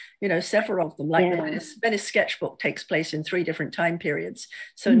complicated. Several of them, like the Venice Sketchbook takes place in 3 different time periods.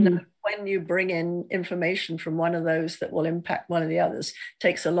 So when you bring in information from one of those that will impact one of the others,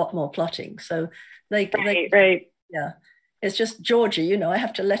 takes a lot more plotting. So right. Yeah. It's just Georgie, I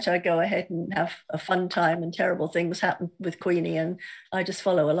have to let her go ahead and have a fun time, and terrible things happen with Queenie, and I just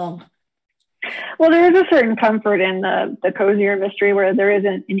follow along. Well, there is a certain comfort in the cozier mystery where there is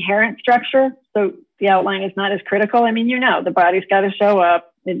an inherent structure. So the outline is not as critical. I mean, the body's got to show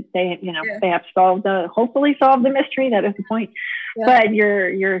up. They have to hopefully solve the mystery. That is the point. Yeah. But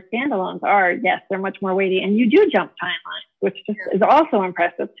your standalones are, yes, they're much more weighty, and you do jump timelines, which is also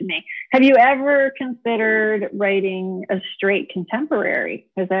impressive to me. Have you ever considered writing a straight contemporary?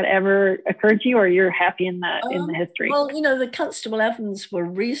 Has that ever occurred to you, or you're happy in the history? Well, the Constable Evans were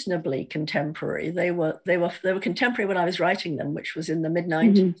reasonably contemporary. They were contemporary when I was writing them, which was in the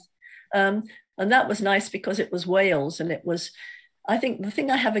mid-90s. And that was nice because it was Wales, and it was, I think the thing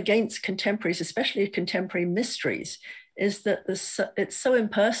I have against contemporaries, especially contemporary mysteries, is that it's so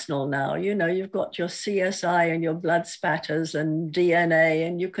impersonal now. You've got your CSI and your blood spatters and DNA,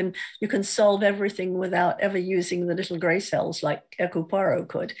 and you can solve everything without ever using the little gray cells like Hercule Poirot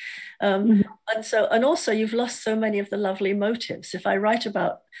could. And also you've lost so many of the lovely motives. If I write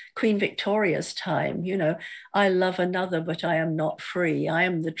about Queen Victoria's time, I love another, but I am not free. I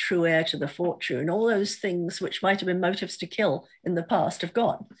am the true heir to the fortune. All those things which might have been motives to kill in the past have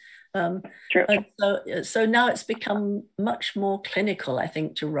gone. True. So now it's become much more clinical, I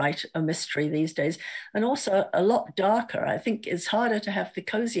think, to write a mystery these days, and also a lot darker. I think it's harder to have the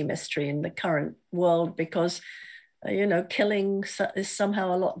cozy mystery in the current world because killing is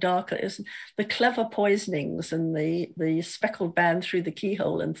somehow a lot darker. The clever poisonings and the speckled band through the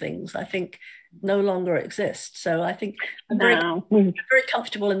keyhole and things, I think, no longer exist. So I think I'm very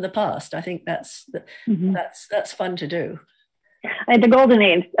comfortable in the past. I think that's fun to do. The golden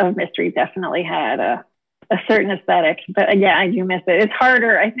age of mystery definitely had a certain aesthetic, but I do miss it. It's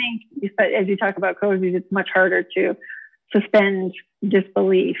harder, I think, as you talk about cozies, it's much harder to suspend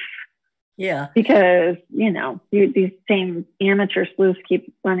disbelief. Yeah. Because, these same amateur sleuths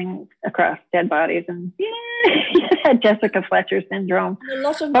keep running across dead bodies, and Jessica Fletcher syndrome.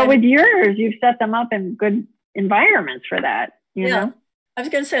 But with yours, you've set them up in good environments for that, you know? I was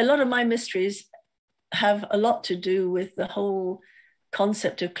going to say, a lot of my mysteries have a lot to do with the whole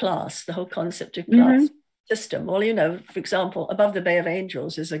concept of class, system. Well, you know, for example, above the Bay of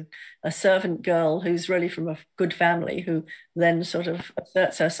Angels is a servant girl who's really from a good family who then sort of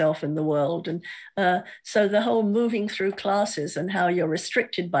asserts herself in the world. And so the whole moving through classes and how you're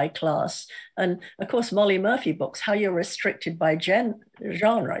restricted by class. And of course, Molly Murphy books, how you're restricted by gender.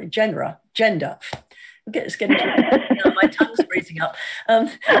 It's getting my tongue's freezing up.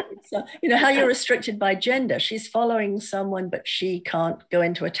 So, you know, how you're restricted by gender. She's following someone, but she can't go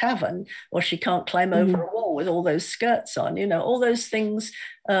into a tavern, or she can't climb over a wall with all those skirts on. You know, all those things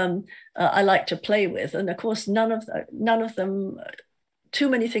I like to play with. And of course, none of them. Too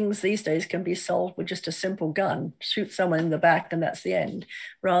many things these days can be solved with just a simple gun. Shoot someone in the back, and that's the end.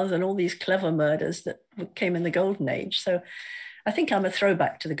 Rather than all these clever murders that came in the Golden Age. So I think I'm a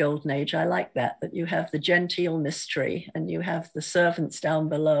throwback to the Golden Age. I like that you have the genteel mystery and you have the servants down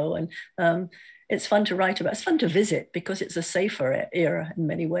below. And it's fun to write about. It's fun to visit because it's a safer era in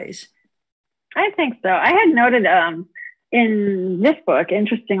many ways. I think so. I had noted in this book,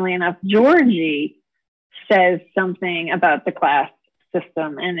 interestingly enough, Georgie says something about the class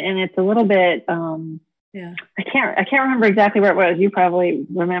system. And it's a little bit... yeah, I can't remember exactly where it was. You probably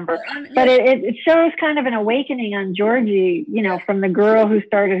remember, but it shows kind of an awakening on Georgie, you know, from the girl who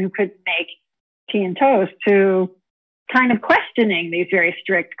couldn't make tea and toast to kind of questioning these very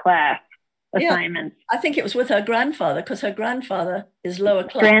strict class assignments. I think it was with her grandfather, because her grandfather is lower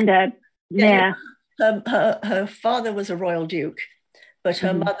class. Granddad, yeah. Her father was a royal duke, but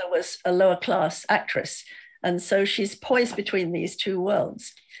her mother was a lower class actress, and so she's poised between these two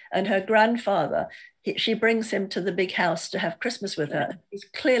worlds. And her grandfather, she brings him to the big house to have Christmas with her. He's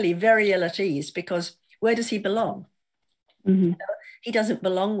clearly very ill at ease, because where does he belong? You know, he doesn't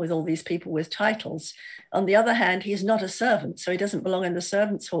belong with all these people with titles. On the other hand, he's not a servant, so he doesn't belong in the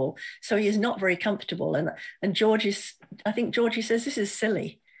servants' hall. So he is not very comfortable. And I think Georgie says, this is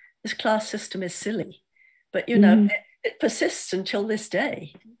silly. This class system is silly. But, you know, it persists until this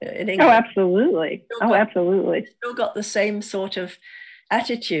day in England. Oh, absolutely. Absolutely. Still got the same sort of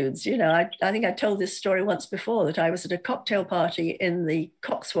attitudes. You know, I think I told this story once before, that I was at a cocktail party in the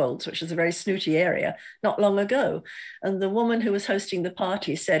Cotswolds, which is a very snooty area, not long ago. And the woman who was hosting the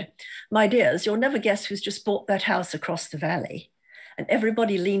party said, "My dears, you'll never guess who's just bought that house across the valley." And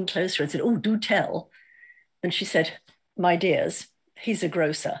everybody leaned closer and said, "Oh, do tell." And she said, "My dears, he's a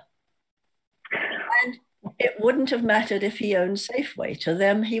grocer." And it wouldn't have mattered if he owned Safeway. To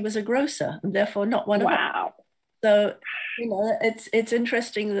them, he was a grocer, and therefore not one of them. Wow. So, you know, it's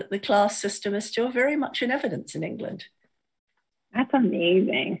interesting that the class system is still very much in evidence in England. That's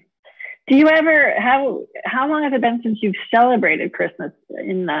amazing. Do you ever, how long has it been since you've celebrated Christmas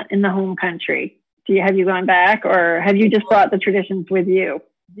in the home country? Have you gone back, or have you just brought the traditions with you?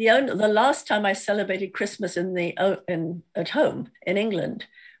 The last time I celebrated Christmas at home in England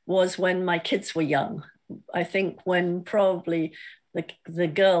was when my kids were young. I think when probably the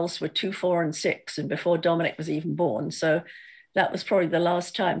girls were 2, 4, and 6, and before Dominic was even born. So that was probably the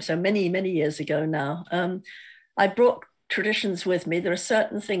last time. So many, many years ago now. I brought traditions with me. There are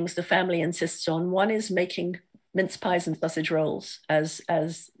certain things the family insists on. One is making mince pies and sausage rolls as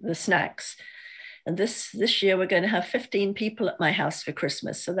the snacks. And this year we're going to have 15 people at my house for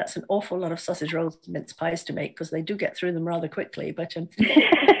Christmas. So that's an awful lot of sausage rolls and mince pies to make, because they do get through them rather quickly. But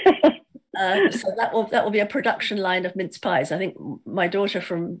so that will be a production line of mince pies. I think my daughter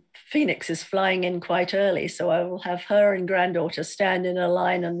from Phoenix is flying in quite early, so I will have her and granddaughter stand in a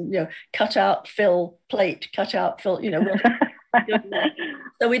line and, you know, cut out, fill, plate, cut out, fill. You know,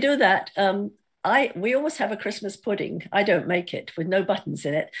 so we do that. We always have a Christmas pudding. I don't make it, with no buttons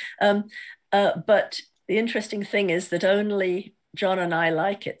in it. But the interesting thing is that only John and I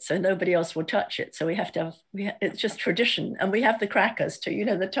like it, so nobody else will touch it. So we have to it's just tradition. And we have the crackers too, you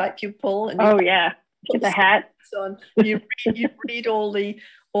know, the type you pull. And get the hat on. You read all the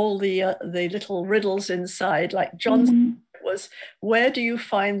little riddles inside. Like John's was, "Where do you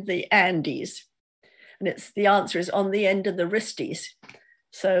find the Andes?" And the answer is on the end of the wristies.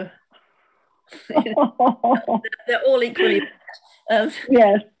 So you know, they're all equally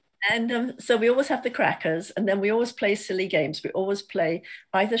yes. And so we always have the crackers, and then we always play silly games. We always play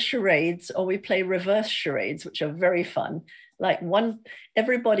either charades, or we play reverse charades, which are very fun. Like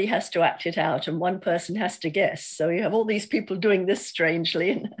everybody has to act it out, and one person has to guess. So you have all these people doing this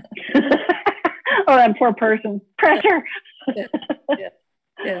strangely. Oh, that poor person. Pressure.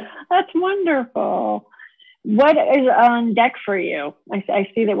 Yeah. That's wonderful. What is on deck for you? I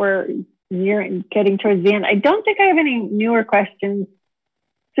see that we're getting towards the end. I don't think I have any newer questions.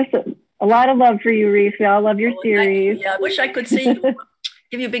 Just a lot of love for you, Rhys. We all love your series. Yeah, I wish I could see you.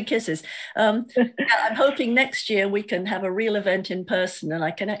 Give you big kisses. Yeah, I'm hoping next year we can have a real event in person and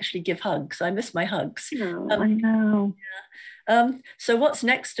I can actually give hugs. I miss my hugs. I know. So what's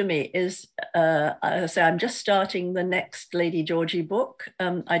next to me is, I say I'm just starting the next Lady Georgie book.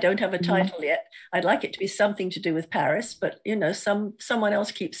 I don't have a title yet. I'd like it to be something to do with Paris, but you know, someone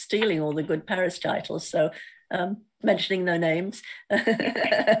else keeps stealing all the good Paris titles. So mentioning no names. So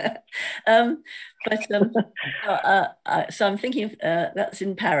I'm thinking that's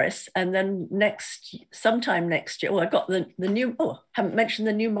in Paris, and then sometime next year. Oh, I got the new. Oh, haven't mentioned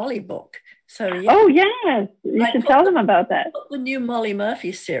the new Molly book. So yeah. Oh yes, you should tell them about that. The new Molly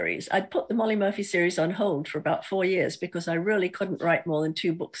Murphy series. I'd put the Molly Murphy series on hold for about 4 years because I really couldn't write more than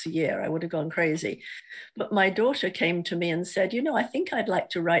 2 books a year. I would have gone crazy. But my daughter came to me and said, you know, I think I'd like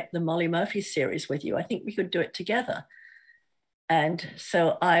to write the Molly Murphy series with you. I think we could do it together. And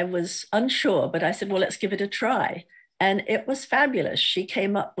so I was unsure, but I said, well, let's give it a try. And it was fabulous. She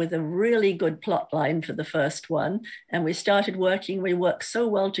came up with a really good plot line for the first one. And we started working. We worked so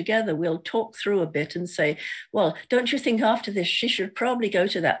well together. We'll talk through a bit and say, well, don't you think after this, she should probably go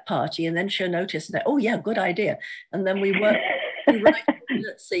to that party? And then she'll notice that, oh, yeah, good idea. And then we write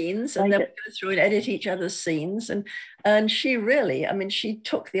scenes and then we go through and edit each other's scenes. And she really, I mean, she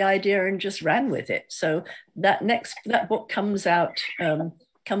took the idea and just ran with it. So that book comes out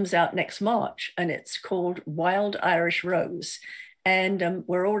next March, and it's called Wild Irish Rose. And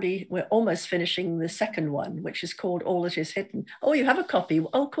we're almost finishing the second one, which is called All That Is Hidden. Oh, you have a copy?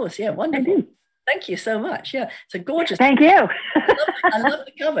 Oh, of course, yeah, wonderful. I do. Thank you so much. Yeah, it's a gorgeous. Thank you. I love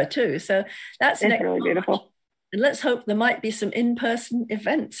the cover too. So that's it's really beautiful. And let's hope there might be some in-person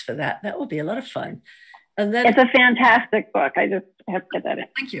events for that. That would be a lot of fun. And then it's a fantastic book. I just have to get that in.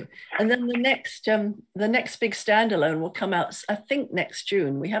 Thank you. And then the next big standalone will come out, I think, next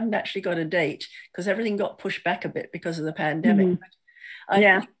June. We haven't actually got a date because everything got pushed back a bit because of the pandemic.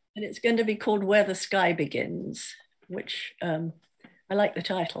 And it's going to be called Where the Sky Begins, which I like the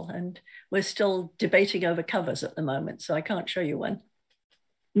title. And we're still debating over covers at the moment, so I can't show you one.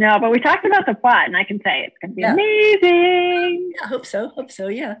 No, but we talked about the plot, and I can say it's going to be amazing. Yeah, I hope so.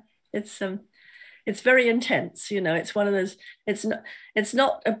 Yeah, it's very intense. You know, it's one of those. It's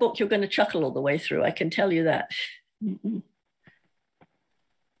not a book you're going to chuckle all the way through. I can tell you that.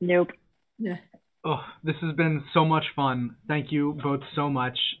 Nope. Yeah. Oh, this has been so much fun. Thank you both so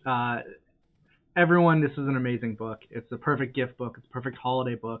much. Everyone, this is an amazing book. It's a perfect gift book. It's a perfect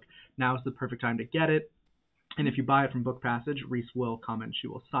holiday book. Now is the perfect time to get it. And if you buy it from Book Passage, Rhys will come and she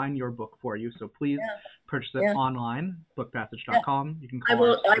will sign your book for you. So please purchase it online, bookpassage.com. You can call I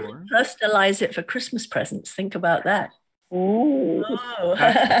will personalize it for Christmas presents. Think about that. Oh.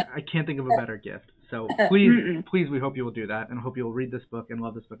 I can't think of a better gift. So please, we hope you will do that. And I hope you'll read this book and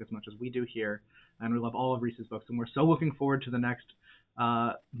love this book as much as we do here. And we love all of Rhys's books. And we're so looking forward to the next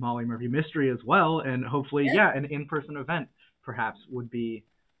Molly Murphy mystery as well. And hopefully, an in-person event perhaps would be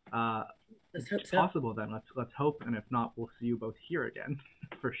possible then. Let's hope, and if not, we'll see you both here again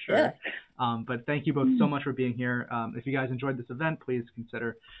for sure. But thank you both so much for being here. If you guys enjoyed this event, please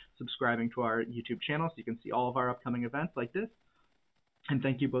consider subscribing to our YouTube channel so you can see all of our upcoming events like this. And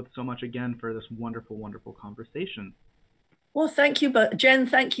thank you both so much again for this wonderful, wonderful conversation. Well, thank you, Jen.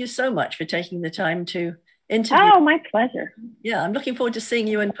 Thank you so much for taking the time to interview. Oh, my pleasure. Yeah, I'm looking forward to seeing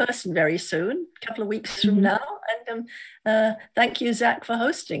you in person very soon, a couple of weeks from now. And thank you, Zach, for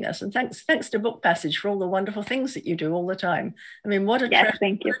hosting us. And thanks to Book Passage for all the wonderful things that you do all the time. I mean, what a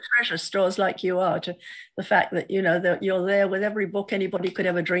treasure stores like you are, to the fact that, you know, that you're there with every book anybody could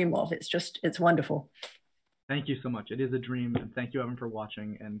ever dream of. It's wonderful. Thank you so much. It is a dream. And thank you, Evan, for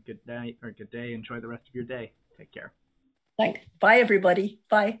watching. And good night or good day. Enjoy the rest of your day. Take care. Thanks. Bye, everybody.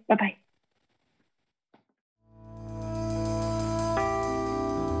 Bye. Bye-bye.